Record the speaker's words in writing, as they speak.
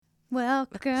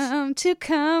Welcome to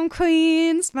Come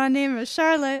Queens. My name is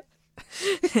Charlotte.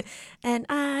 And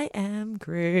I am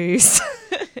Grace.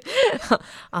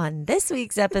 On this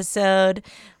week's episode,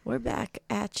 we're back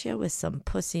at you with some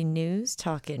pussy news,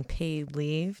 talking paid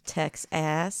leave, Tex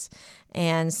ass,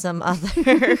 and some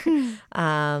other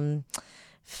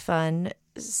fun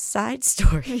side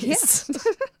stories. Yes.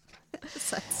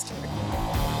 Side story.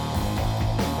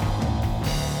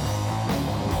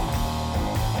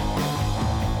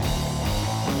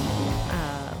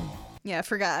 Yeah, I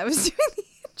forgot I was doing the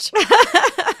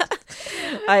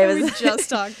intro. We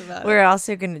just talked about it. We're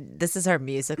also this is our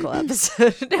musical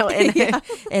episode now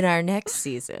in our next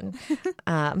season.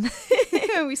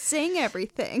 We sing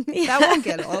everything. That won't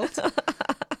get old.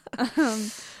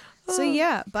 So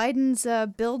yeah, Biden's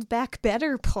Build Back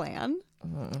Better plan.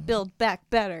 Build Back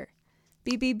Better.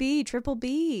 BBB, Triple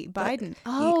B, Biden.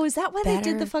 Oh, is that why they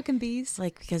did the fucking B's?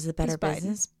 Like because of the Better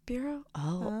Business Bureau?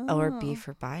 Oh, or B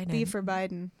for Biden. B for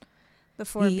Biden. The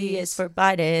four B's. B is for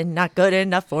Biden, not good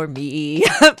enough for me.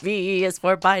 B is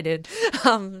for Biden.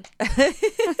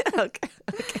 Okay.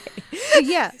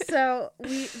 Yeah, so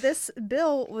this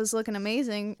bill was looking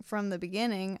amazing from the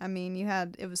beginning. I mean,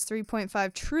 it was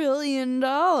 $3.5 trillion.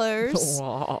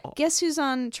 Whoa. Guess who's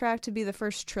on track to be the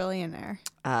first trillionaire?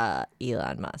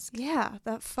 Elon Musk. Yeah,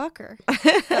 that fucker.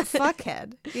 That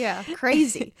fuckhead. Yeah,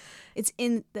 crazy. It's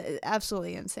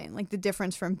absolutely insane. Like the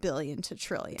difference from billion to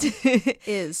trillion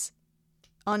is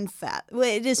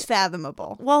it is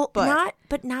fathomable. Well,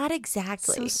 but not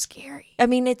exactly. So scary. I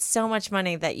mean, it's so much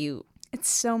money that it's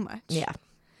so much. Yeah.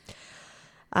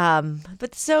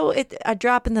 But so a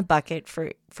drop in the bucket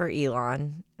for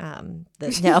Elon. No.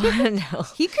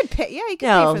 He could pay. Yeah, he could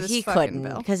No, pay for this he fucking couldn't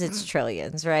bill. because it's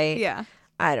trillions, right? Yeah.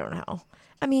 I don't know.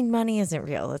 I mean, money isn't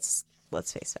real. Let's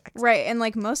face facts. Right, and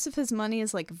like most of his money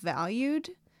is like valued.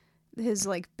 His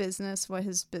like business, what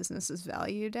his business is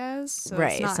valued as. So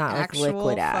right, it's not like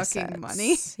liquid fucking assets.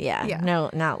 money. Yeah, no,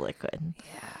 not liquid.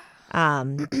 Yeah.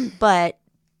 But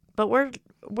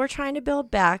we're trying to build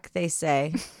back, they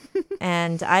say,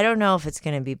 and I don't know if it's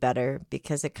going to be better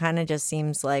because it kind of just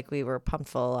seems like we were pumped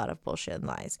full of a lot of bullshit and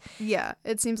lies. Yeah,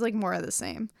 it seems like more of the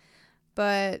same.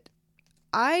 But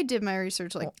I did my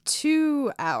research like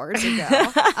 2 hours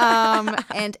ago.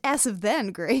 And as of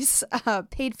then, Grace,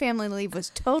 paid family leave was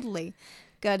totally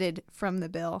gutted from the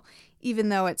bill, even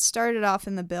though it started off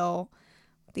in the bill.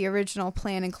 The original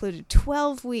plan included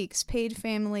 12 weeks paid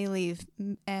family leave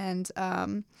and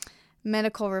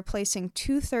medical replacing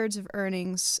 2/3 of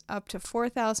earnings up to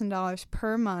 $4,000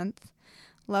 per month.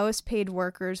 Lowest paid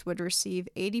workers would receive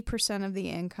 80% of the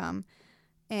income.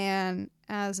 And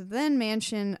as of then,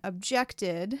 Manchin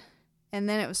objected, and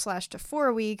then it was slashed to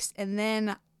 4 weeks, and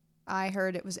then I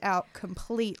heard it was out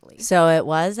completely. So it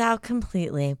was out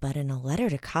completely, but in a letter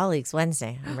to colleagues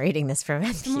Wednesday, I'm reading this from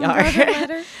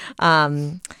NPR.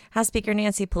 House Speaker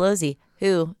Nancy Pelosi,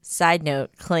 who, side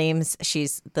note, claims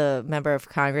she's the member of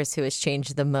Congress who has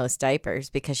changed the most diapers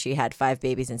because she had 5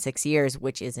 babies in 6 years,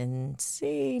 which is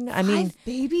insane. I mean, 5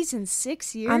 babies in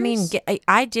 6 years? I mean,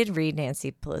 I did read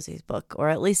Nancy Pelosi's book, or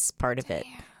at least part of it.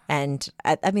 And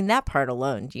I mean, that part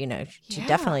alone, she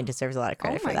definitely deserves a lot of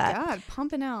credit for that. Oh my God,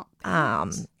 pumping out.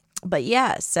 But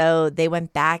yeah, so they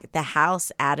went back. The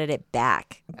House added it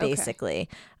back, basically.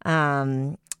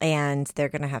 Okay. And they're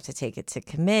going to have to take it to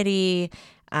committee.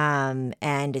 And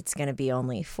it's going to be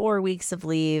only 4 weeks of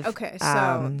leave. Okay,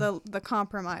 so the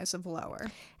compromise of lower.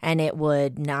 And it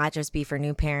would not just be for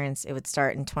new parents. It would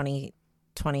start in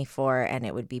 2024, and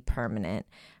it would be permanent,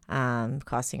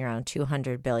 costing around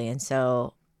 $200 billion.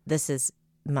 So this is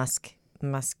Musk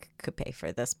could pay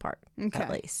for this part, at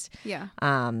least. Yeah.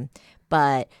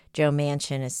 But Joe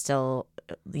Manchin is still,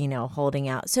 holding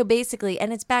out. So basically,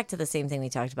 and it's back to the same thing we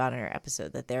talked about in our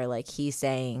episode, that they're like, he's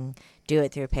saying do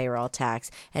it through payroll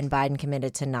tax, and Biden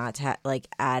committed to not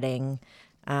adding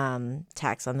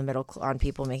tax on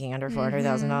people making under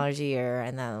 $400,000 a year,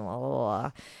 and then blah, blah,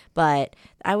 blah. But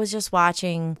I was just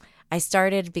watching. I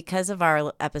started, because of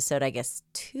our episode, I guess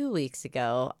 2 weeks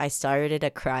ago, I started a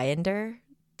cry-ender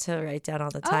to write down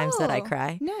all the times that I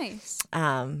cry. Nice.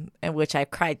 And which I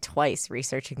cried twice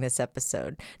researching this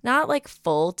episode. Not like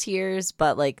full tears,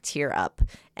 but like tear up.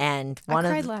 And I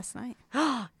cried last night.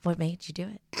 What made you do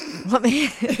it? What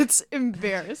made It's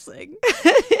embarrassing.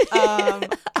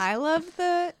 I love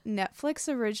the Netflix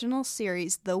original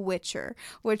series The Witcher,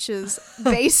 which is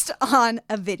based on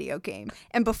a video game.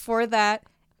 And before that,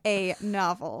 a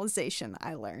novelization,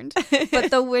 I learned.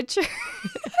 But The Witcher,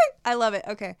 I love it.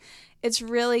 Okay. It's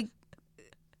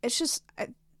just,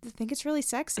 think it's really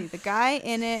sexy. The guy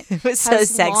in it was has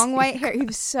so sexy. long white hair. He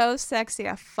was so sexy.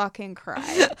 I fucking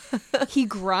cried. He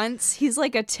grunts. He's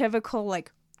like a typical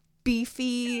like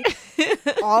beefy,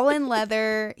 all in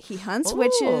leather. He hunts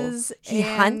witches. He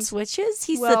and- hunts witches?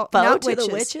 He's well, the foe not to witches.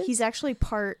 the witches? He's actually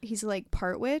he's like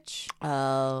part witch.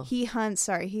 Oh, He hunts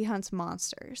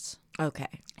monsters.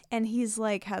 okay. And he's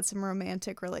like had some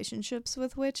romantic relationships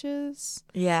with witches.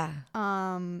 Yeah.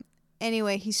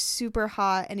 Anyway, he's super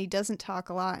hot and he doesn't talk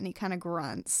a lot and he kind of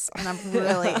grunts and I'm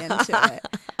really into it.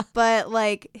 But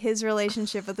like his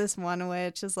relationship with this one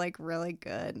witch is like really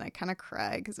good and I kind of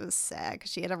cried because it was sad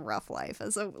because she had a rough life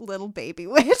as a little baby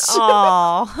witch.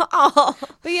 Oh.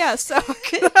 But yeah, so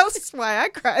that was why I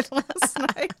cried last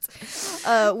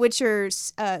night. Witcher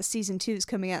season 2 is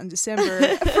coming out in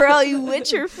December for all you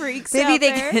Witcher freaks Maybe out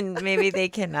they there. can. Maybe they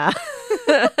can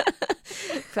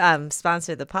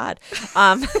sponsor the pod.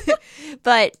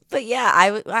 But yeah,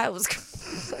 I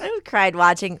cried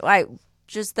watching.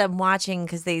 Just them watching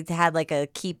because they had like a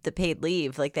keep the paid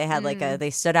leave. Like they had they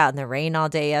stood out in the rain all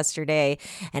day yesterday,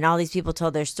 and all these people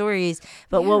told their stories.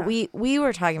 But what we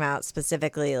were talking about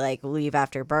specifically like leave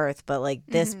after birth, but like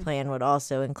this plan would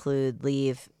also include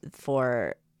leave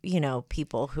for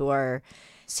people who are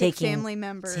Sick family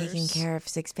members taking care of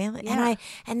sick family. Yeah.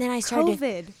 And then I started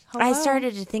COVID. I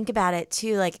started to think about it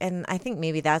too, like, and I think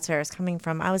maybe that's where I was coming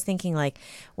from. I was thinking like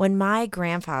when my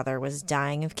grandfather was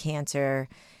dying of cancer,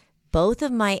 both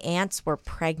of my aunts were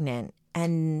pregnant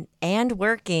and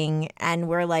working, and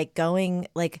we're like going,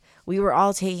 like we were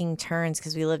all taking turns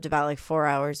because we lived about like 4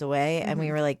 hours away, and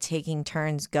we were like taking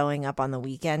turns going up on the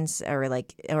weekends or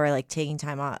taking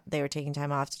time off. They were taking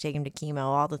time off to take him to chemo,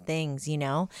 all the things,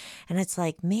 and it's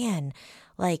like, man,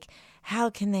 like how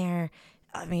can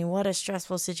what a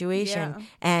stressful situation. Yeah.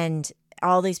 And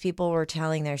all these people were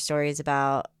telling their stories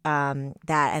about that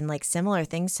and like similar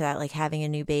things to that, like having a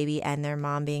new baby and their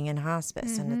mom being in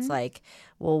hospice. And it's like,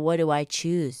 well, what do I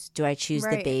choose? Do I choose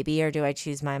the baby or do I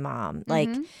choose my mom? Like,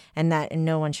 and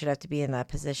no one should have to be in that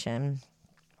position.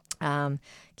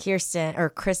 Kristen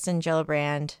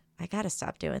Gillibrand, I got to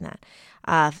stop doing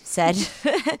that, said,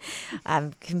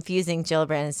 I'm confusing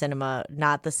Gillibrand and Cinema,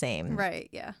 not the same. Right,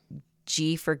 yeah.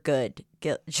 G for good.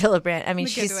 Gillibrand. I mean,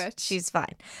 The good witch. she's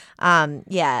fine.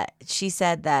 Yeah, she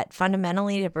said that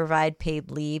fundamentally to provide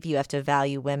paid leave, you have to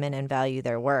value women and value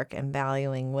their work, and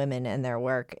valuing women and their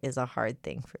work is a hard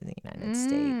thing for the United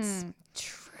States.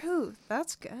 Truth.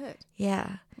 That's good.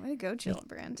 Yeah. Way to go,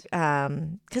 Gillibrand.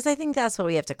 Because I think that's what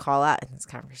we have to call out in this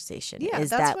conversation. Yeah, is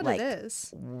that's that what like it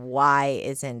is. why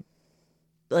isn't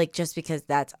like just because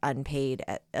that's unpaid?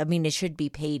 I mean, it should be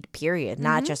paid. Period.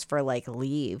 Not just for like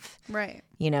leave. Right.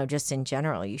 Just in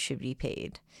general, you should be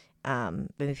paid.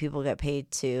 If people get paid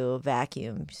to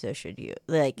vacuum, so should you.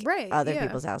 Like other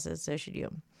people's houses, so should you.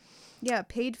 Yeah,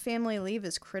 paid family leave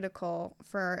is critical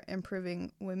for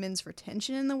improving women's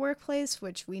retention in the workplace,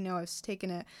 which we know has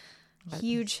taken a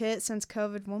huge hit since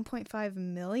COVID. 1.5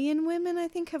 million women, I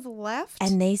think, have left.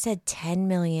 And they said 10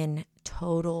 million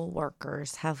total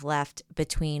workers have left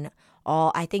between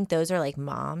all. I think those are like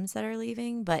moms that are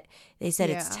leaving, but they said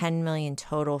it's 10 million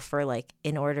total for like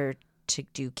in order to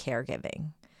do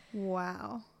caregiving.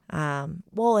 Wow.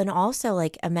 Well, and also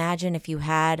like imagine if you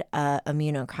had a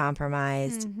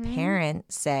immunocompromised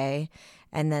parent, say,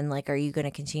 and then like, are you going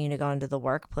to continue to go into the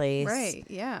workplace? Right.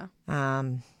 Yeah.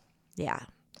 Yeah.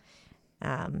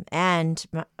 And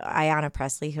Ayanna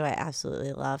Pressley, who I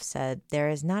absolutely love, said, there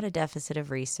is not a deficit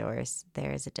of resource.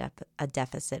 There is a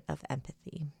deficit of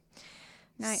empathy.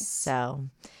 Nice. So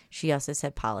she also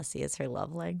said policy is her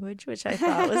love language, which I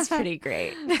thought was pretty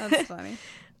great. That's funny.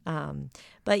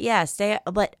 But yeah,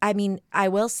 but I mean, I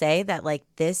will say that like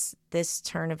this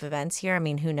turn of events here, I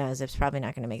mean, who knows? It's probably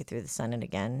not going to make it through the Senate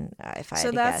again. If I had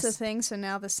to that's guess. the thing. So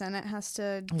now the Senate has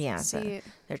to see it.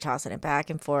 They're tossing it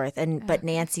back and forth. But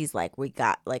Nancy's like, we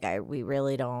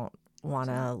really don't want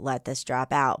to let this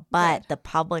drop out, but the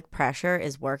public pressure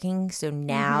is working, so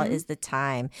now is the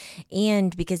time.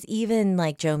 And because even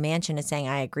like Joe Manchin is saying,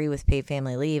 I agree with paid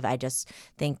family leave, I just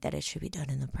think that it should be done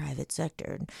in the private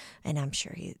sector, and I'm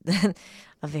sure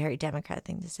a very Democrat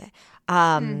thing to say.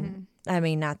 I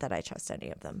mean, not that I trust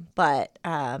any of them, but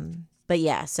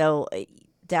yeah, so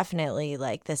definitely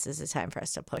like this is a time for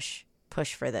us to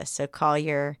push for this. So call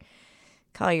your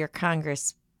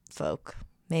Congress folk.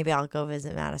 Maybe I'll go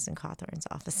visit Madison Cawthorn's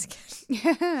office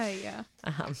again. Yeah.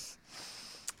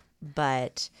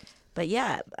 But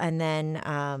yeah, and then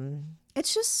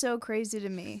It's just so crazy to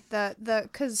me that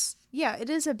because yeah, it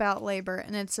is about labor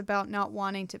and it's about not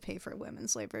wanting to pay for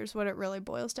women's labor is what it really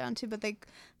boils down to. But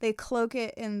they cloak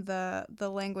it in the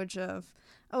language of,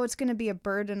 oh, it's going to be a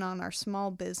burden on our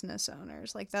small business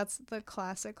owners. Like that's the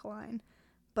classic line.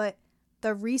 But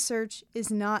the research is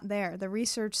not there. The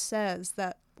research says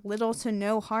that little to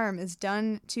no harm is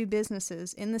done to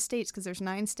businesses in the states, because there's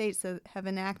 9 states that have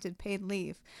enacted paid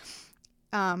leave,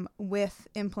 with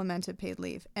implemented paid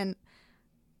leave. And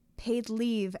paid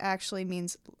leave actually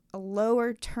means a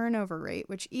lower turnover rate,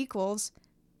 which equals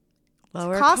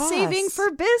Lower cost saving costs.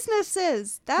 for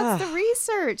businesses. That's the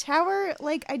research. How are,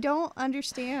 like, I don't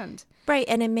understand. Right,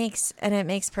 and it makes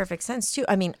perfect sense too.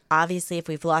 I mean, obviously, if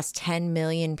we've lost 10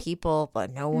 million people,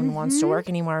 but no one wants to work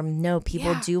anymore. No,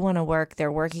 people Yeah. do want to work.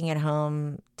 They're working at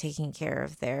home, taking care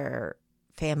of their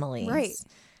families. Right.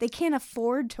 They can't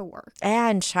afford to work.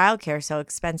 And childcare is so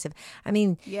expensive. I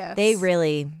mean, Yes. they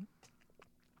really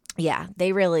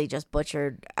just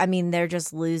butchered. I mean, they're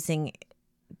just losing.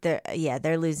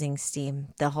 They're losing steam.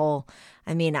 The whole.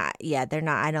 I mean, they're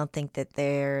not. I don't think that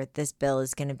this bill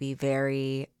is going to be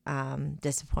very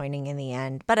disappointing in the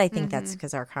end. But I think that's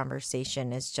because our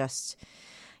conversation is just.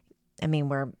 I mean,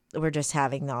 we're just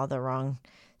having all the wrong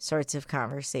sorts of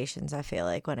conversations, I feel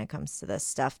like, when it comes to this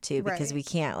stuff too, because Right. we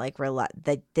can't like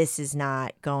that this is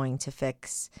not going to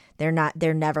fix. They're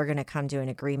never going to come to an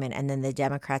agreement, and then the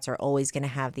Democrats are always going to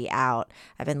have the out.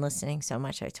 I've been listening so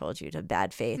much, I told you, to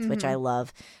Bad Faith, which I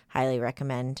love, highly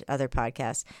recommend, other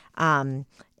podcasts.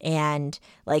 And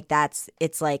like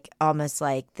it's like almost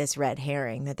like this red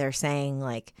herring that they're saying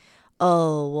like,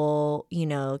 oh,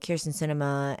 well, Kirsten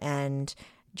Sinema and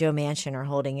Joe Manchin are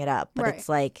holding it up, but Right. it's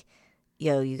like,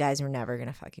 yo, you guys were never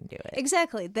gonna fucking do it.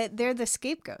 Exactly. That they're the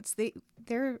scapegoats.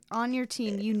 They're on your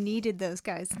team. You needed those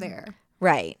guys there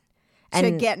Right. to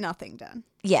And get nothing done.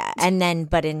 yeah, and then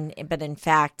but in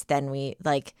fact, then we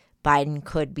like Biden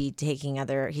could be taking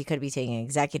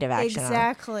executive action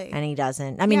Exactly. and he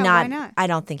doesn't. I mean, Yeah, why not? I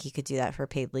don't think he could do that for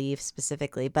paid leave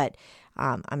specifically, but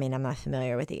I mean, I'm not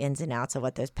familiar with the ins and outs of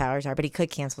what those powers are, but he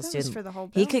could cancel That was student for the whole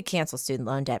he bill. could cancel student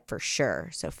loan debt for sure.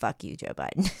 So fuck you, Joe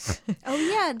Biden. Oh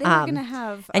yeah, they were gonna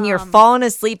have. And you're falling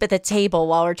asleep at the table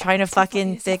while we're trying to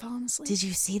fucking Is he fix. falling asleep? Did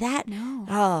you see that? No.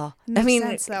 Oh, I Makes mean,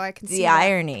 sense, though. I can the see that,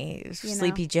 irony. know?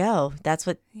 Sleepy Joe. That's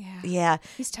what. Yeah. Yeah.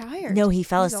 He's tired. No, he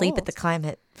fell He's asleep at old. the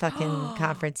climate fucking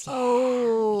conference.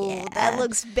 Oh, Yeah. that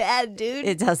looks bad, dude.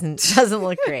 It doesn't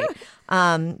look great.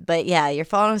 But yeah, you're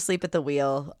falling asleep at the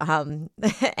wheel.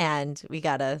 And we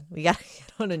gotta get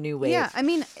on a new wave. Yeah, I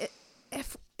mean,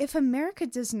 if America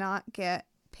does not get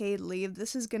paid leave,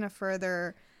 this is gonna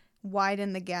further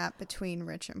widen the gap between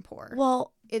rich and poor.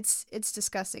 Well, It's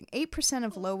disgusting. 8%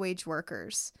 of low wage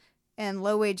workers, and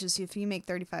low wages, if you make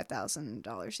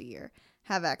 $35,000 a year,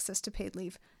 have access to paid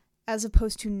leave, as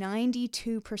opposed to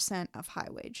 92% of high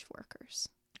wage workers.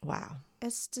 wow.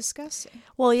 It's disgusting.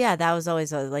 Well, yeah, that was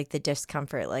always like the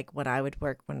discomfort. Like when I would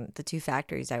work, when the 2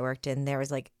 factories I worked in, there was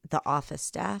like the office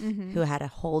staff who had a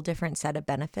whole different set of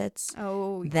benefits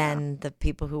Oh, yeah. than the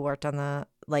people who worked on the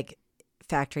like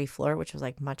factory floor, which was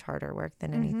like much harder work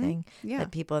than anything. Yeah. That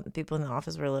people in the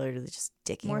office were literally just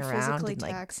dicking More around physically and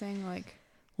like, taxing, like,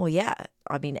 well, yeah.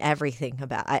 I mean, everything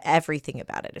about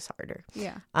it is harder.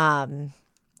 yeah.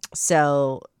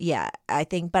 So yeah, I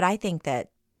think that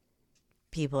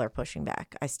people are pushing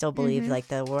back. I still believe like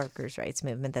the workers' rights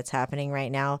movement that's happening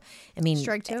right now. I mean,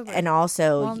 Striketober. and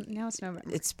also Well, now it's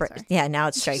November. Sorry. now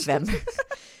it's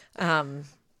Strikevember.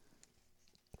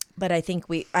 But I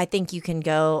think you can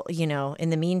go, in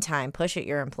the meantime, push at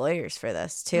your employers for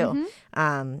this too.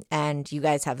 And you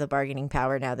guys have the bargaining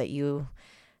power now that you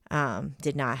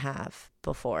did not have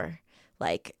before.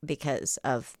 Like, because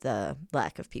of the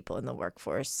lack of people in the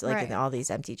workforce, like in Right. all these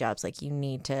empty jobs, like you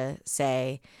need to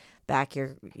say back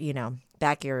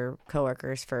your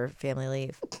coworkers for family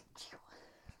leave.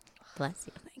 Bless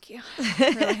you. Thank you.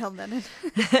 Really held that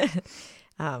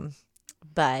in.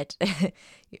 But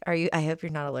I hope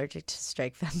you're not allergic to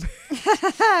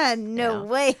Strikevember. No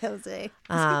way, Jose.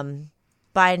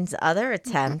 Biden's other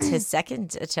attempt, his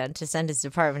second attempt to send his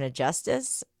Department of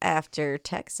Justice after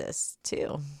Texas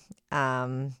too,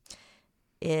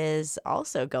 is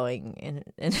also going in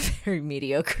a very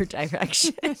mediocre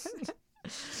direction.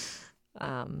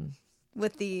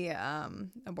 With the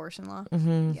abortion law.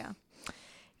 Mm-hmm. Yeah.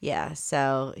 Yeah,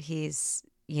 so he's,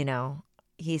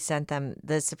 he sent them,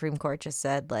 the Supreme Court just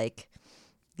said, like,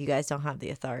 you guys don't have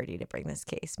the authority to bring this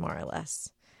case, more or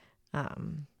less.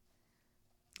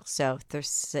 So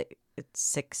there's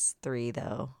it's 6-3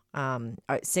 though.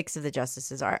 6 of the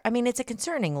justices are. I mean, it's a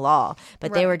concerning law,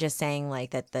 but they Right. were just saying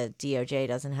like that the DOJ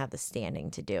doesn't have the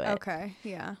standing to do it. Okay.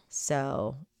 Yeah.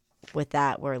 So with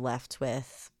that, we're left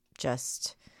with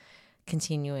just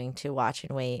continuing to watch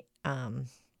and wait.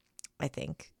 I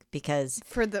think because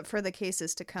For the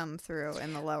cases to come through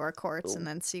in the lower courts and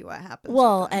then see what happens.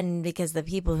 well, with them. and because the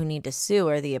people who need to sue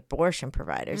are the abortion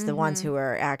providers, the ones who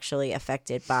are actually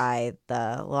affected by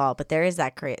the law. But there is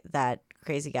that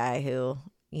crazy guy who,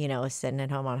 you know, is sitting at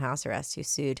home on house arrest who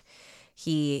sued.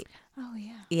 He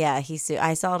he sued.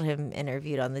 I saw him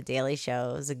interviewed on the Daily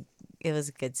Show. It was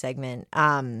a good segment.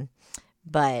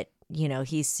 But you know,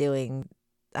 he's suing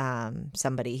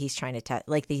somebody. He's trying to test,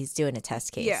 like he's doing a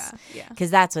test case. Yeah. Because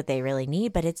that's what they really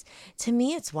need. But to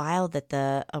me, it's wild that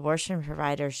the abortion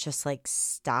providers just like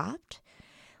stopped.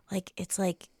 Like, it's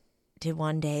like, did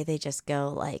one day they just go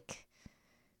like,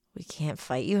 we can't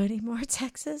fight you anymore,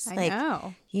 Texas? I Like,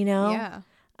 know. you know? Yeah.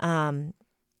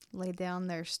 Lay down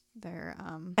their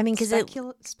I mean, because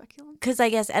speculum.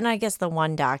 I guess the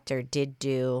one doctor did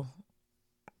do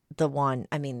the one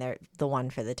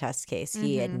for the test case.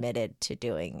 He admitted to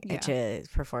to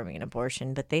performing an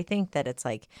abortion, but they think that it's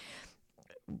like,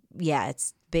 yeah,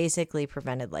 it's basically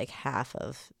prevented like half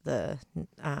of the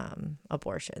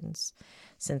abortions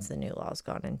since the new law's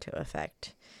gone into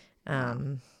effect. But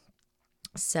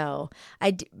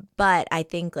I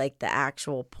think like the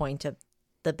actual point of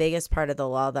the biggest part of the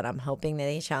law that I'm hoping that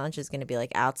they challenge is going to be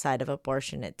like outside of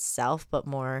abortion itself, but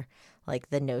more like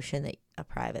the notion that a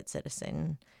private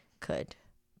citizen could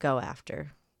go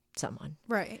after someone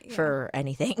for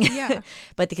anything. Yeah.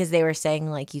 But because they were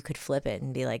saying like you could flip it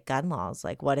and be like gun laws.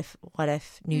 Like what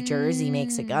if New Jersey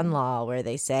makes a gun law where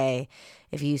they say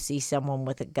if you see someone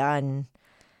with a gun,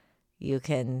 you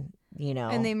can, you know,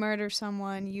 and they murder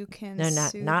someone, you can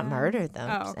not them? murder them.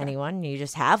 Oh, okay. Anyone, you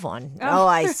just have one.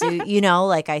 I sue, you know,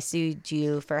 like I sued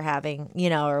you for having, you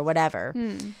know, or whatever.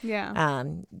 Yeah.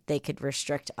 They could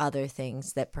restrict other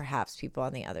things that perhaps people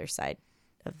on the other side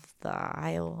of the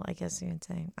aisle, I guess you would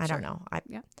say. I don't know. I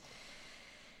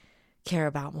care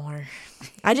about more.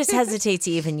 I just hesitate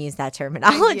to even use that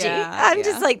terminology. I'm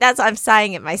just like, I'm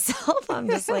sighing at myself. I'm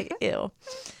just like, ew.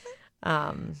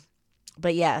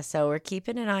 But yeah, so we're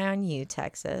keeping an eye on you,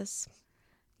 Texas.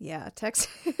 Yeah,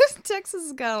 Texas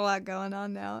has got a lot going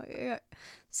on now. Yeah.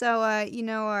 So, you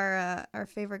know our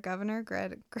favorite governor,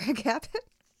 Greg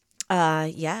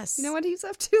Abbott? Yes. You know what he's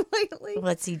up to lately?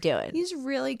 What's he doing? He's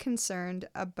really concerned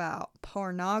about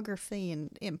pornography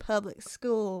in public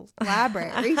school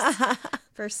libraries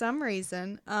for some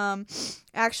reason.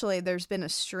 Actually, there's been a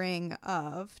string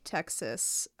of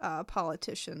Texas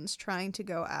politicians trying to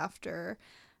go after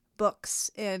books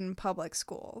in public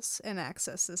schools and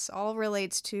access. This all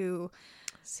relates to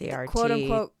CRT, quote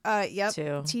unquote,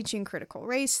 too. Teaching critical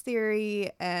race theory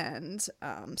and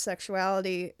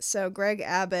sexuality. So Greg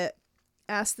Abbott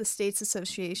asked the State's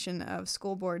Association of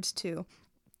School Boards to,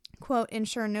 quote,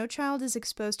 ensure no child is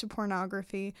exposed to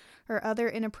pornography or other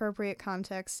inappropriate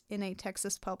contexts in a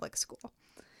Texas public school.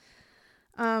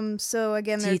 So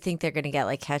again, do you think they're gonna get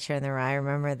like Catcher in the Rye?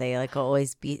 Remember, they like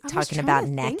always be talking about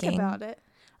necking. Think about it.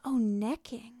 Oh,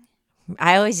 necking.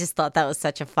 I always just thought that was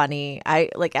such a funny. I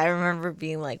remember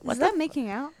being like, "What is that making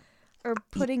out or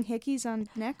putting hickeys on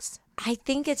necks?" I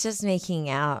think it's just making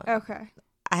out. Okay.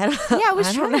 I don't know. Yeah, I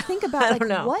was trying to think about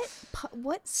like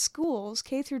what schools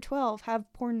K through 12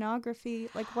 have pornography.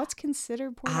 Like, what's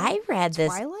considered pornography? I read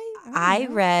this. Twilight.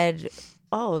 Read.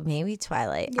 Oh, maybe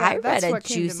Twilight. Yeah, I read a what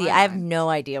came to juicy. my I have mind. no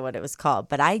idea what it was called,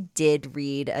 but I did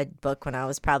read a book when I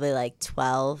was probably like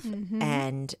 12,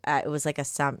 and it was like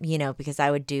because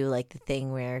I would do like the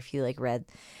thing where if you like read,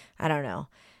 I don't know,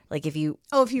 like if you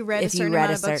read a certain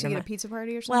amount of books, you get a pizza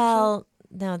party or something. Well,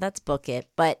 no, that's Book It,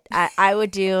 but I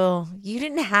would do. You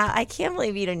didn't have. I can't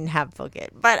believe you didn't have Book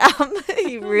It, but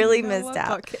you really missed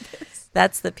out.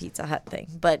 That's the Pizza Hut thing,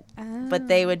 but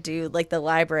they would do like the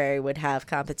library would have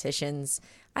competitions.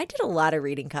 I did a lot of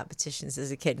reading competitions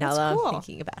as a kid. Now that I'm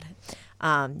thinking about it,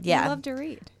 yeah, you love to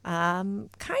read.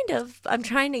 Kind of. I'm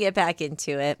trying to get back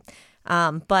into it,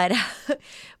 but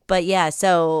yeah.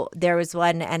 So there was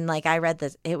one, and like I read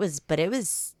this. It was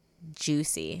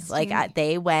juicy. Like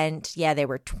they went. Yeah, they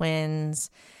were twins.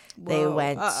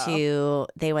 Whoa,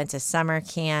 They went to summer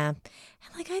camp.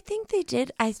 Like I think they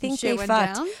did. I think they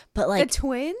fucked, down? but like The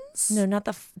twins. no, not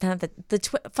the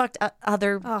fucked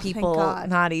other people, God.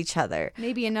 not each other.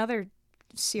 Maybe another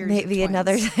series. Maybe of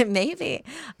twins. another. Maybe.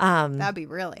 That'd be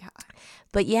really hot.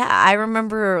 But yeah, I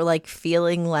remember like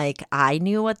feeling like I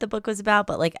knew what the book was about,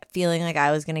 but like feeling like I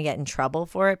was going to get in trouble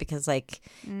for it because like,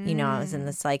 you know, I was in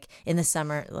this like in the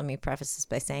summer. Let me preface this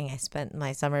by saying I spent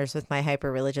my summers with my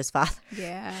hyper religious father.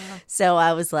 Yeah. So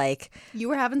I was like, You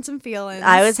were having some feelings.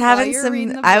 I was while having you were some,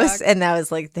 reading the I was, book. and I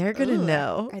was like, they're going to Ooh,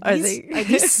 know. Are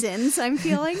these sins I'm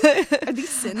feeling? Are these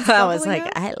sins? I was bubbling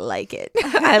like, up? I like it.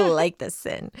 I like the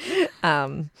sin.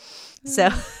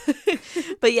 So,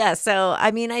 but yeah, so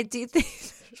I mean, I do think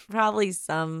there's probably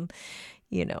some,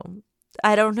 you know,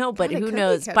 I don't know, but God, it who could be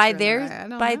knows Catcher by in the their Rye. I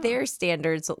don't by know. their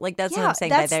standards, like that's what Yeah, I'm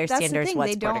saying. By their that's the standards, thing.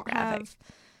 what's They don't pornographic? have.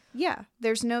 Yeah,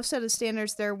 there's no set of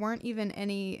standards. There weren't even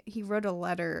any. He wrote a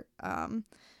letter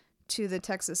to the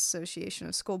Texas Association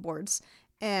of School Boards,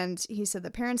 and he said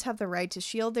that parents have the right to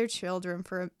shield their children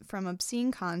from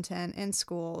obscene content in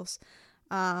schools.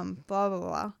 Blah blah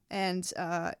blah. And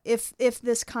if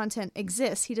this content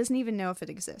exists, he doesn't even know if it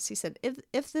exists. He said,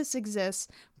 if this exists,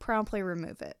 promptly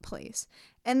remove it, please.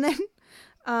 And then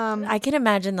I can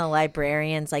imagine the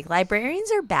librarians. Like librarians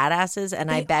are badasses,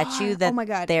 and I they bet you are. that Oh my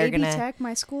god, they're AB gonna. Tech,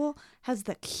 my school, has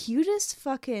the cutest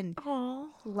fucking Aw.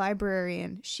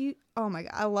 librarian. Oh my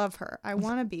god, I love her. I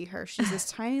want to be her. She's this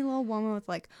tiny little woman with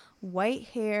like white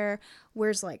hair,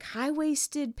 wears like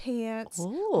high-waisted pants,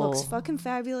 looks Ooh. fucking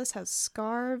fabulous, has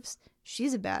scarves.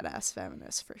 She's a badass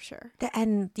feminist for sure.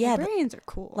 And yeah, Librarians are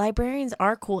cool. librarians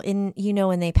are cool. In you know,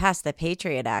 when they passed the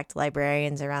Patriot Act,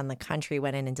 librarians around the country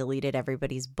went in and deleted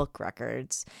everybody's book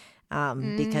records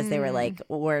because they were like,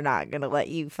 we're not gonna let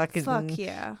you fucking Fuck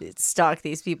yeah. stalk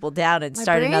these people down and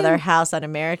start another House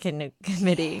Un-American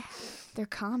committee. They're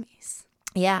commies.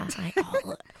 Yeah.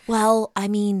 Well, I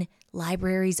mean,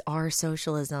 libraries are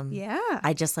socialism. Yeah.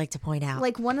 I just like to point out.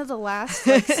 Like one of the last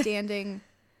like standing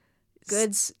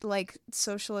goods like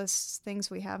socialist things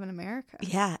we have in America.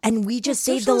 Yeah, and we just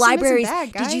saved the socialism isn't libraries.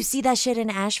 bad, Did you guys. see that shit in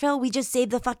Asheville? We just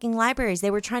saved the fucking libraries.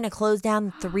 They were trying to close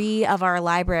down 3 of our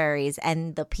libraries,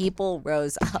 and the people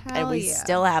rose up, and Hell we yeah.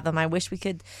 still have them. I wish we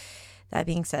could. That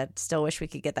being said, still wish we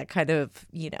could get that kind of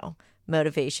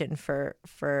motivation for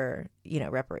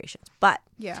reparations. But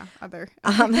Yeah, other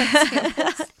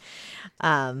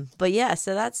but yeah,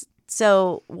 so that's.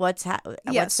 So what's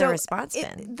the response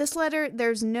been? This letter,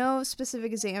 there's no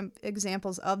specific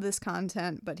examples of this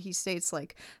content, but he states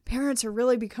like parents are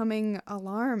really becoming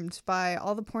alarmed by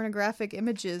all the pornographic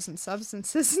images and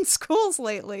substances in schools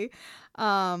lately.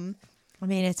 I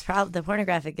mean, it's probably the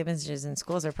pornographic images in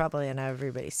schools are probably on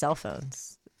everybody's cell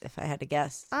phones, if I had to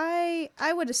guess. I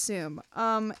would assume.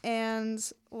 And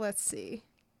let's see.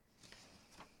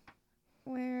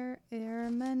 Where are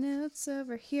my notes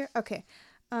over here? Okay.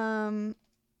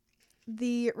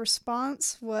 The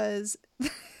response was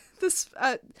this.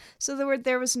 So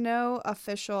there was no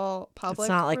official public. It's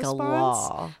not like response, a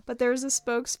law, but there was a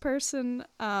spokesperson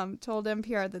told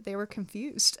NPR that they were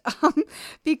confused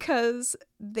because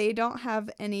they don't have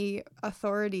any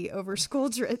authority over school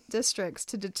districts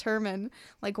to determine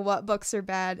like what books are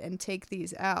bad and take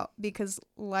these out because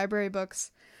library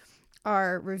books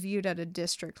are reviewed at a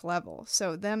district level.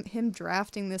 So him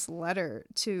drafting this letter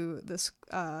to the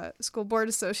school board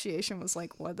association was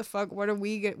like, what the fuck? What are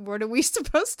we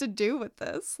supposed to do with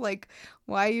this? Like,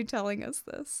 why are you telling us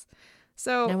this?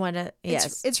 So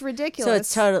it's ridiculous. So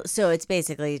it's total. So it's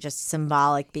basically just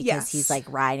symbolic because Yes. he's like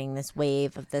riding this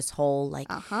wave of this whole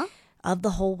like of the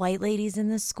whole white ladies in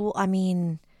the school. I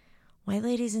mean, white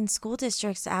ladies in school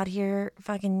districts out here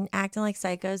fucking acting like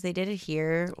psychos. They did it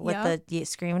here with the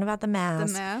screaming about the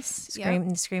mask.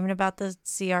 Screaming about the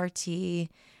CRT,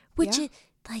 which is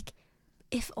like,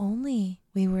 if only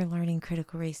we were learning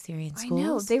critical race theory in schools. I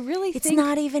know they really. It's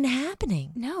not even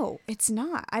happening. No, it's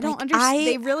not. I don't Like, understand.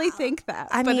 They really think that,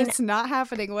 I but mean, it's not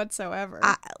happening whatsoever.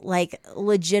 Like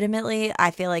legitimately,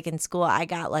 I feel like in school I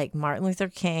got like Martin Luther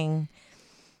King,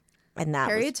 and that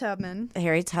Harriet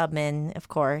Tubman, of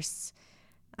course.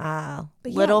 But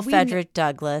Little we Frederick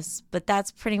Douglass, but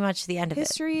that's pretty much the end of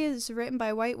history is written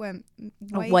by white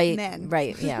men,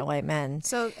 right? Yeah, white men.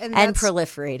 So and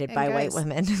proliferated by white guys,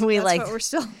 women. That's what we're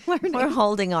still learning. We're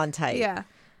holding on tight. Yeah.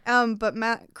 But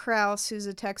Matt Krause, who's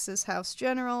a Texas House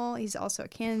General, he's also a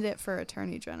candidate for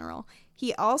Attorney General.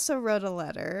 He also wrote a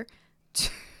letter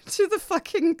to the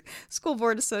fucking school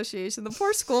board association. The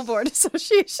poor school board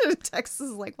association in Texas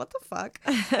is like, what the fuck?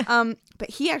 But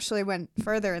he actually went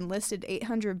further and listed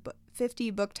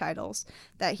 850 book titles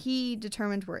that he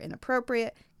determined were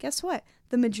inappropriate. Guess what?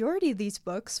 The majority of these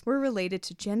books were related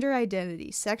to gender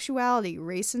identity, sexuality,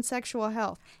 race and sexual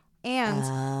health.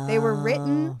 And they were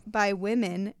written by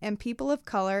women and people of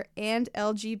color and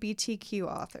LGBTQ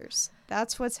authors.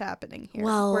 That's what's happening here.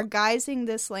 Well- we're guising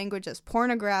this language as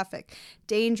pornographic,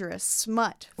 dangerous,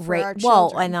 smut for our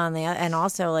Well, children. and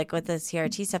also like with the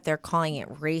CRT stuff, they're calling it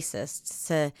racist.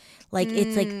 So like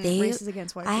it's like racist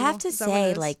against white I have people? to Is that what it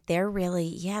say, is? like they're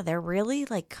really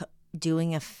like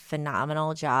doing a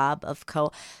phenomenal job of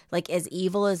like as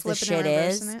evil as the Flipping and shit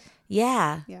reversing is. it.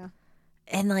 Yeah, Yeah,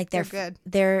 and like they're good.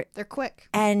 They're They're quick.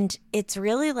 and it's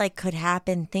really like could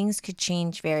happen. Things could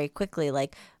change very quickly.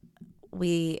 Like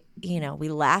we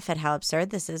laugh at how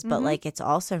absurd this is, but like it's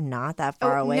also not that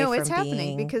far away no, from it's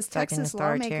happening being because fucking Texas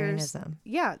lawmakers, authoritarianism.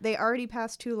 yeah, they already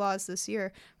passed 2 laws this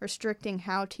year restricting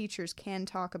how teachers can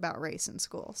talk about race in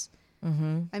schools.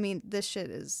 Mm-hmm. I mean, this shit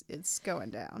it's going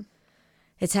down.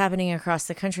 It's happening across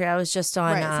the country. I was just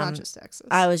on. Right, it's not just Texas.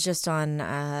 I was just on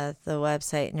the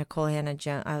website. Nicole Hannah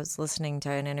Jones. I was listening to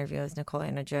an interview with Nicole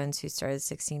Hannah Jones, who started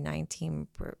 1619,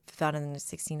 founded the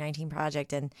 1619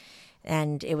 Project,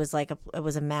 and it was like it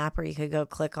was a map where you could go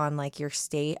click on like your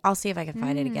state. I'll see if I can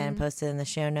find it again and post it in the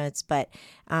show notes. But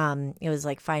it was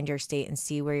like find your state and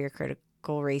see where your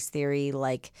critical race theory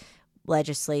like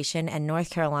legislation, and North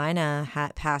Carolina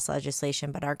passed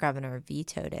legislation, but our governor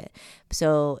vetoed it.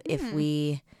 So if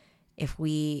we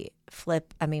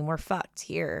flip, I mean, we're fucked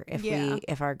here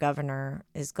if our governor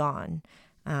is gone.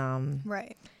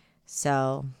 Right.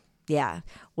 So yeah,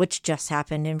 which just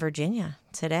happened in Virginia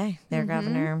today. Their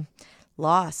governor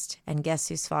lost, and guess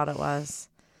whose fault it was?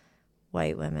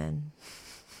 White women.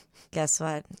 Guess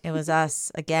what? It was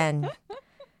us again.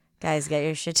 Guys, get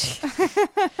your shit together.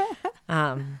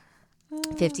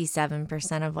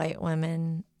 57% of white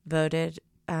women voted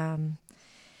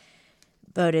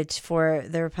for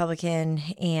the Republican,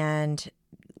 and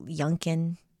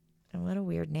Youngkin. What a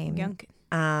weird name.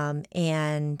 Youngkin.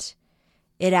 And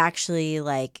it actually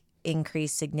like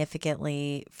increased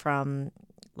significantly from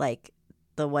like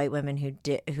the white women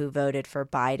who voted for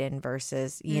Biden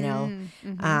versus,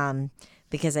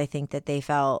 because I think that they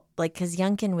felt like, because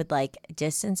Youngkin would like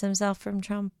distance himself from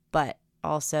Trump, but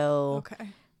also Okay.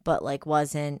 but like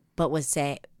wasn't, but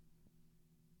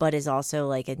is also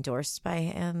like endorsed by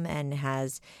him and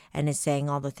is saying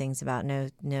all the things about no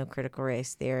critical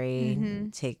race theory,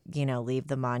 leave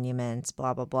the monuments,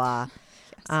 blah blah blah.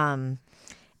 Yes.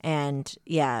 And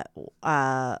yeah,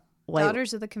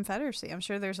 Daughters of the Confederacy. I'm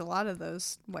sure there's a lot of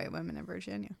those white women in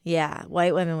Virginia. Yeah,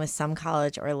 white women with some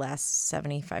college or less,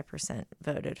 75%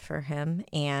 voted for him,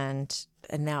 and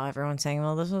now everyone's saying,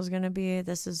 well, this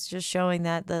is just showing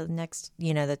that the next,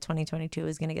 the 2022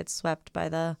 is going to get swept by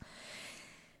the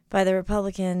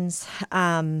Republicans.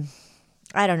 I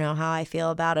don't know how I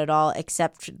feel about it all,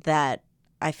 except that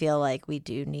I feel like we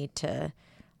do need to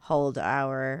hold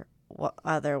our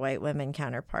other white women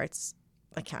counterparts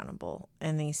accountable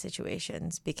in these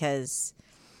situations, because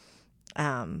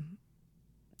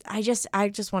I just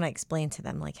want to explain to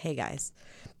them, like, hey guys,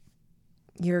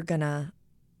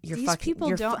 These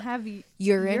people don't have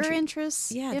your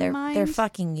interests in mind. They're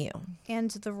fucking you and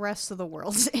the rest of the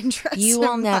world's interests. You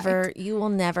will in never mind. you will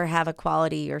never have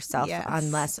equality yourself Yes.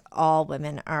 unless all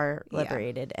women are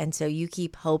liberated. And so you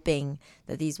keep hoping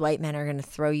that these white men are going to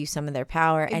throw you some of their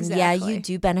power. And yeah, you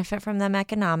do benefit from them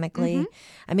economically.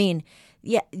 I mean,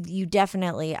 yeah, you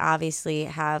definitely obviously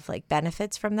have like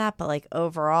benefits from that, but like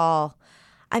overall,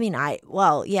 I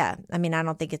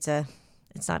don't think it's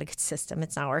not a good system.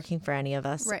 It's not working for any of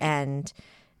us. Right. And,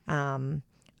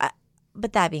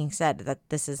 but that being said, that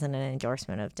this isn't an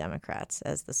endorsement of Democrats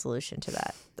as the solution to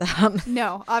that.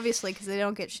 No, obviously, because they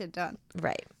don't get shit done.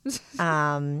 Right.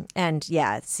 And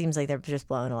yeah, it seems like they're just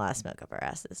blowing a lot of smoke up our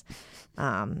asses.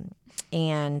 And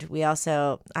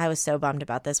I was so bummed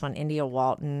about this one. India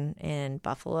Walton in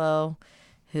Buffalo,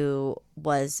 who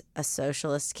was a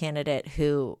socialist candidate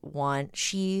who won.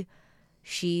 She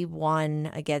won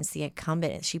against the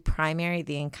incumbent. She primaried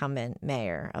the incumbent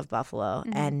mayor of Buffalo,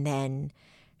 and then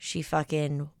she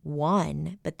fucking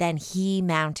won. But then he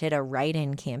mounted a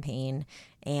write-in campaign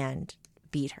and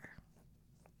beat her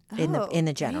in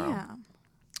the general. Damn.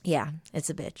 Yeah, it's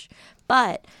a bitch.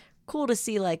 But cool to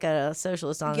see like a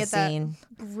socialist on the scene.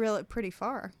 Really pretty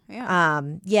far. Yeah.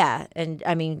 Yeah, and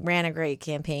I mean, ran a great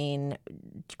campaign,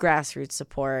 grassroots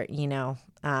support. Hell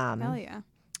yeah.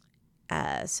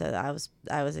 So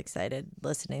I was excited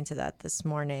listening to that this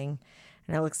morning,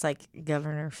 and it looks like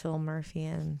Governor Phil Murphy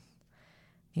in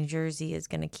New Jersey is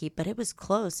going to keep, but it was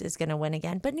close, is going to win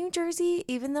again. But New Jersey,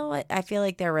 even though I feel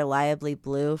like they're reliably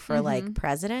blue for like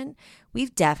president,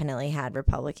 we've definitely had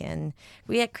Republican.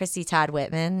 We had Chrissy Todd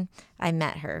Whitman. I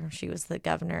met her. She was the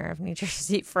governor of New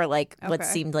Jersey for like what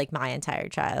seemed like my entire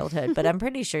childhood, but I'm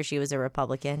pretty sure she was a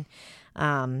Republican.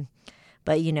 But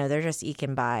they're just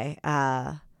eking by.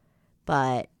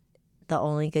 But the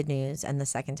only good news, and the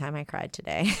second time I cried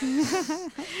today,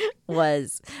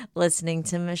 was listening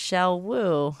to Michelle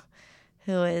Wu,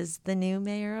 who is the new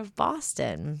mayor of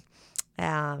Boston.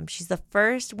 She's the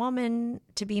first woman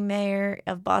to be mayor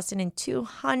of Boston in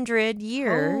 200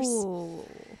 years. Oh.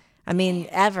 I mean,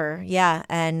 ever. Yeah.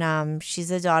 And she's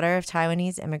the daughter of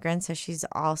Taiwanese immigrants, so she's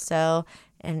also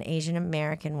an Asian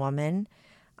American woman.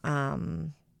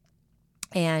 And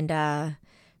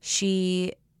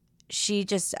she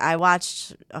just, I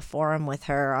watched a forum with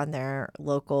her on their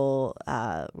local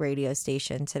radio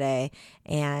station today,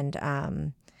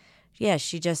 and yeah,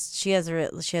 she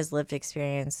has lived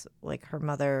experience. Like, her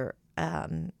mother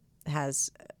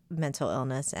has mental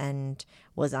illness and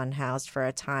was unhoused for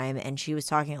a time, and she was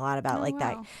talking a lot about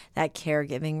that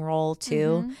caregiving role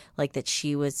too, like that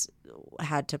she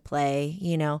had to play.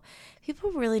 You know,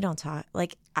 people really don't talk,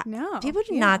 like, No, people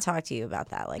do not talk to you about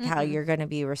that, like how you're going to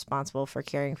be responsible for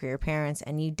caring for your parents,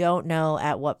 and you don't know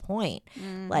at what point,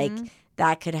 like,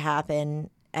 that could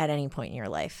happen at any point in your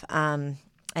life.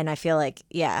 And I feel like,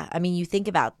 yeah, I mean, you think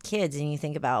about kids and you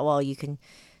think about, well, you can,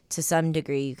 to some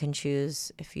degree, you can choose,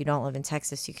 if you don't live in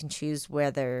Texas, you can choose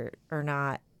whether or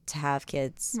not to have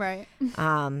kids. Right.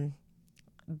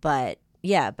 But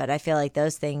yeah, but I feel like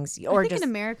those things, or I think just in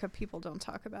America, people don't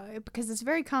talk about it because it's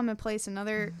very commonplace in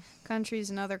other countries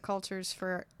and other cultures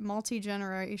for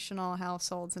multi-generational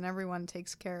households, and everyone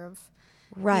takes care of,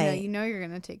 right. You know you're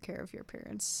going to take care of your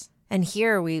parents. And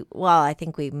here I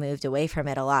think we moved away from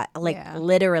it a lot, like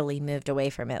literally moved away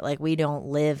from it. Like, we don't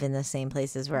live in the same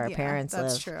places where our parents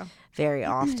live true. very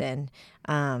often,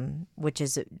 which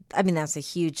is, I mean, that's a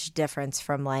huge difference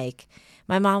from, like,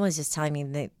 my mom was just telling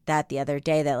me that the other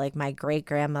day, that, like, my great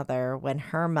grandmother, when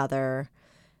her mother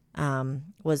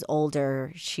was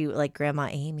older, she, like, Grandma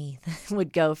Amy,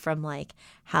 would go from, like,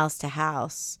 house to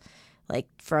house, like,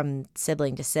 from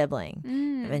sibling to sibling.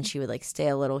 And she would, like, stay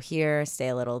a little here, stay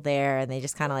a little there, and they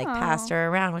just kind of, like, passed her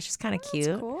around, which is kind of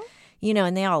cute. Cool. You know,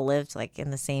 and they all lived, like, in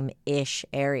the same-ish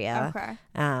area. Okay.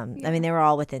 I mean, they were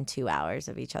all within 2 hours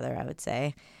of each other, I would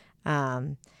say.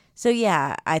 So,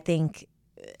 yeah, I think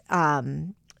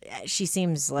she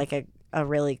seems like a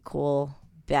really cool,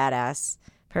 badass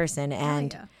person,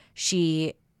 and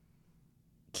she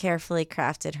carefully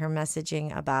crafted her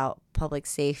messaging about public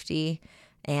safety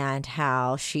and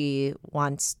how she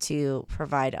wants to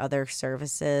provide other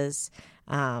services.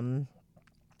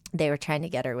 They were trying to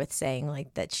get her with saying,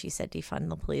 like, that she said defund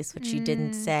the police, which she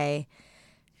didn't say.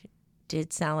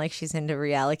 Did sound like she's into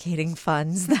reallocating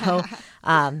funds, though,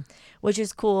 which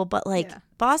is cool. But, like,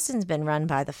 Boston's been run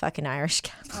by the fucking Irish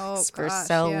Catholics for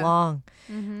so long.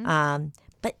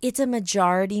 But it's a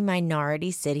majority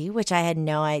minority city, which I had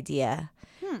no idea.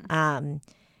 I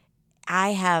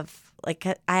have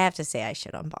to say I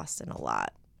shit on Boston a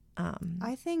lot.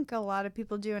 I think a lot of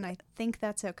people do, and I think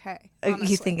that's okay. Honestly.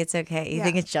 You think it's okay? You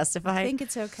think it's justified? I think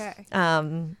it's okay.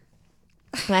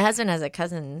 My husband has a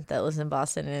cousin that lives in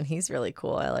Boston, and he's really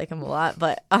cool. I like him a lot,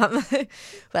 but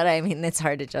I mean, it's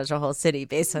hard to judge a whole city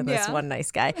based on this one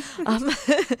nice guy.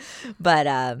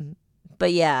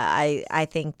 But yeah, I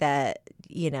think that,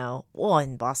 you know,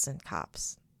 and Boston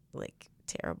cops, like,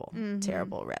 terrible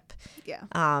rep. Yeah.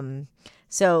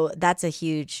 So that's a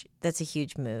huge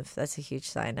move. That's a huge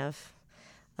sign of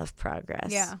progress.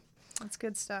 Yeah, that's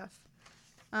good stuff.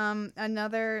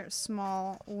 Another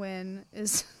small win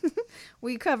is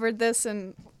we covered this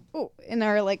in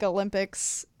our, like,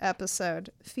 Olympics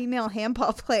episode. Female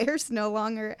handball players no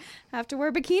longer have to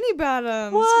wear bikini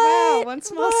bottoms. What? Wow, one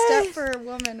small step for a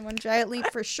woman, one giant leap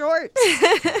for shorts.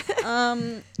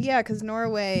 Yeah, because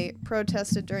Norway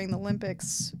protested during the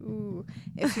Olympics. Ooh,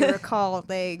 if you recall,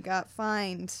 they got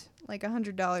fined like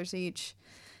 $100 each,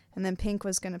 and then Pink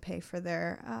was going to pay for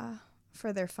their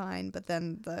fine, but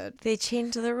then they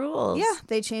changed the rules. Yeah,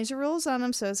 they changed the rules on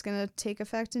them, so it's going to take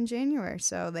effect in January.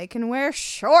 So they can wear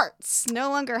shorts, no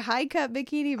longer high-cut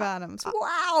bikini bottoms.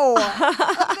 Wow,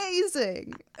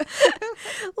 amazing!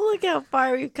 Look how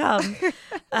far we've come. We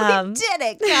did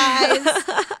it, guys.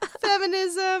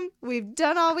 Feminism. We've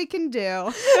done all we can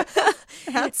do.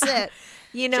 That's it.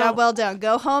 You know, job well done.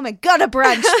 Go home and go to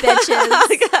brunch, bitches.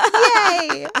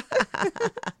 Yay!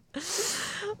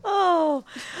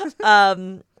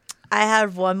 I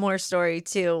have one more story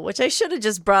too, which I should have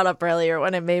just brought up earlier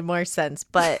when it made more sense.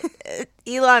 But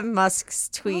Elon Musk's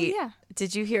tweet. Oh, yeah.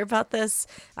 Did you hear about this?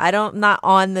 Not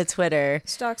on the Twitter.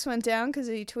 Stocks went down because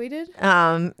he tweeted?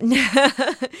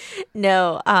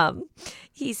 No.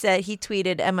 He said, he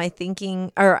tweeted,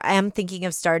 I am thinking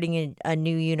of starting a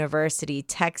new university,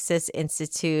 Texas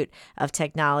Institute of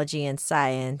Technology and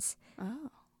Science. Oh.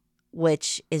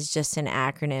 Which is just an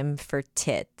acronym for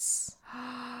TITS.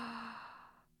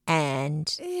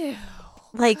 And Ew.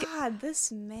 like, God,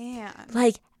 this man.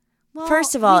 like, Well,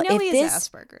 first of all, we know if he this, has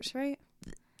Asperger's, right?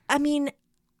 I mean,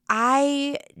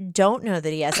 I don't know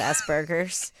that he has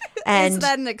Asperger's, and Is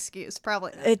that an excuse?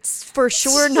 Probably not. it's for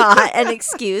sure not an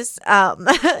excuse.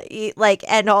 Like,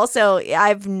 and also,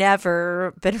 I've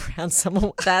never been around someone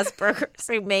with Asperger's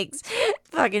who makes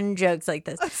fucking jokes like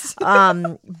this.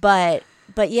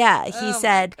 But yeah, Oh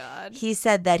my God. he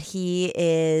said that he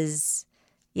is,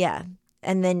 yeah.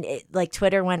 And then like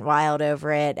Twitter went wild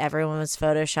over it. Everyone was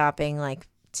photoshopping like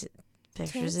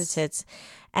pictures of tits.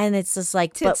 And it's just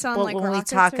like, Tits on, like, when we rockets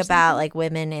talk or about something? like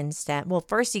women in STEM, well,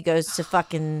 first he goes to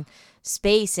fucking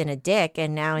space in a dick,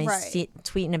 and now he's Right.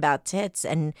 tweeting about tits,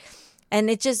 and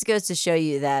it just goes to show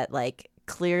you that like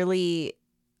clearly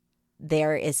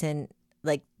there isn't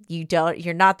like you don't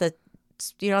have to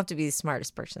be the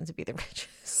smartest person to be the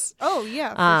richest. Oh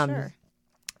yeah, for sure.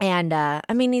 And I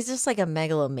mean, he's just like a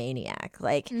megalomaniac,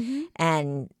 like, Mm-hmm.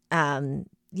 and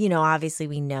you know, obviously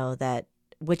we know that.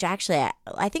 Which actually,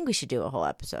 I think we should do a whole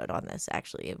episode on this,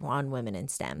 actually, on women in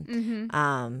STEM,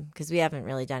 because we haven't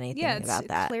really done anything Yeah, it's about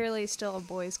that. clearly still a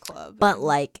boys' club. But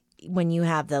like when you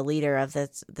have the leader of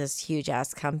this huge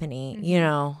ass company, you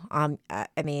know, I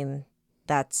mean,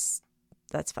 that's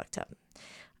fucked up.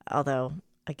 Although,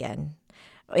 again,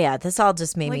 yeah, this all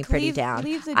just made me pretty down.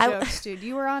 Leave the jokes, dude.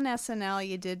 You were on SNL.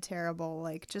 You did terrible.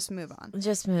 Like, just move on.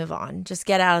 Just move on. Just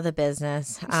get out of the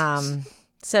business.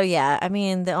 So yeah, I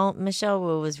mean, Michelle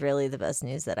Wu was really the best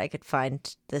news that I could find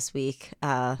this week.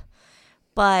 But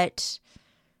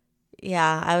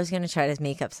yeah, I was gonna try to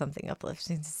make up something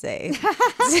uplifting to say,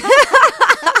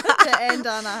 To end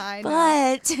on a high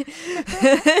note.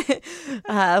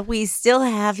 but we still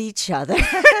have each other.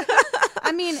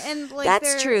 I mean, and like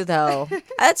That's true though.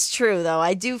 That's true though.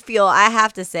 I do feel. I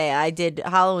have to say, I did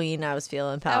Halloween. I was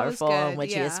feeling That was powerful and good,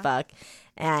 witchy as yeah. fuck,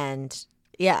 and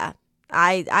yeah.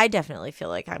 I definitely feel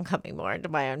like I'm coming more into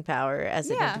my own power as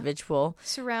an Yeah. individual.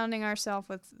 Surrounding ourselves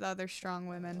with other strong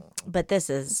women But this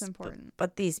is is important.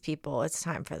 But these people, it's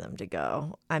time for them to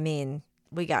go. I mean,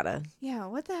 we gotta. Yeah,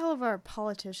 what the hell are our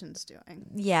politicians doing?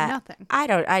 Yeah, Nothing.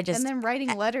 I just And then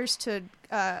writing letters to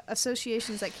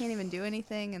associations that can't even do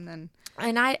anything, and then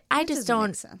and I That just doesn't make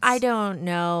don't. sense. I don't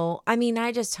know. I mean,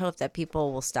 I just hope that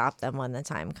people will stop them when the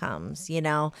time comes, you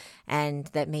know, and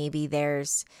that maybe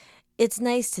there's. It's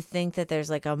nice to think that there's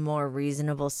like a more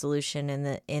reasonable solution in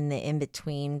the in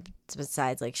between,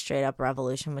 besides like straight up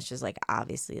revolution, which is like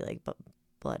obviously like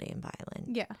bloody and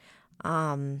violent. yeah.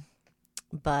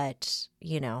 But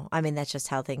you know, I mean, that's just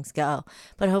how things go.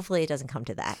 But hopefully it doesn't come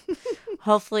to that.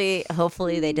 hopefully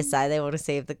they decide they want to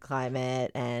save the climate,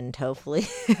 and hopefully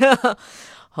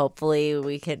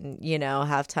we can, you know,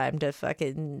 have time to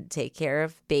fucking take care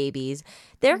of babies.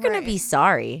 They're going to be Right.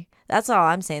 sorry. That's all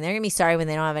I'm saying. They're going to be sorry when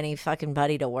they don't have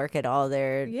anybody to work at all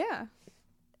their Yeah.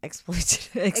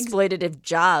 exploitative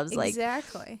jobs. Like,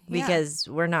 Exactly. Yeah. because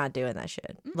we're not doing that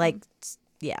shit. Like,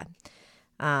 yeah.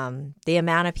 The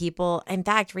amount of people, in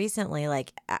fact, recently,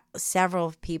 like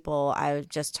several people I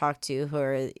just talked to who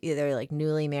are either like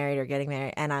newly married or getting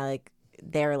married, and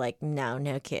they're like,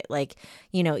 no kid. Like,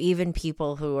 you know, even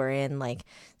people who are in like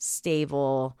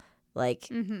stable, like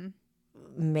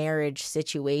marriage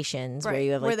situations where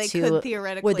you have like where they two, could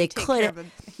theoretically take care of a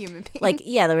human being. like,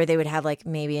 yeah, where they would have like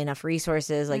maybe enough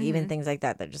resources, like even things like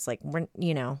that. They're just like, we're,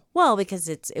 you know, well, because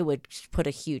it would put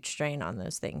a huge strain on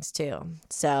those things too.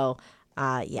 So,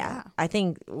 yeah, I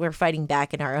think we're fighting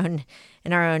back in our own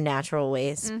natural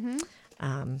ways.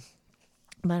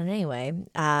 But anyway,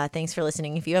 thanks for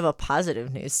listening. If you have a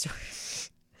positive news story,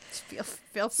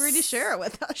 feel free to share it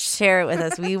with us. share it with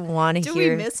us. We want to Do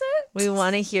hear. we miss it? We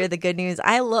want to hear the good news.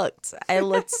 I looked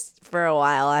for a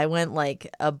while. I went like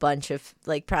a bunch of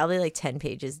like probably like 10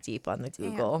 pages deep on the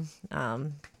Google.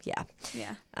 Yeah.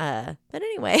 Yeah. But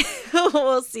anyway,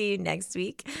 we'll see you next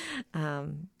week.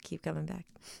 Keep coming back.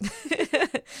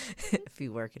 If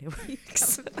you work it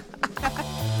works.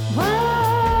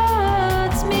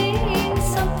 Words mean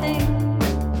something,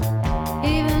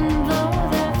 even though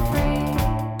they're free.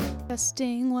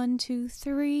 Testing 1, 2,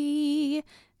 3.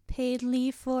 Paid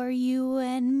leave for you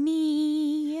and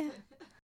me.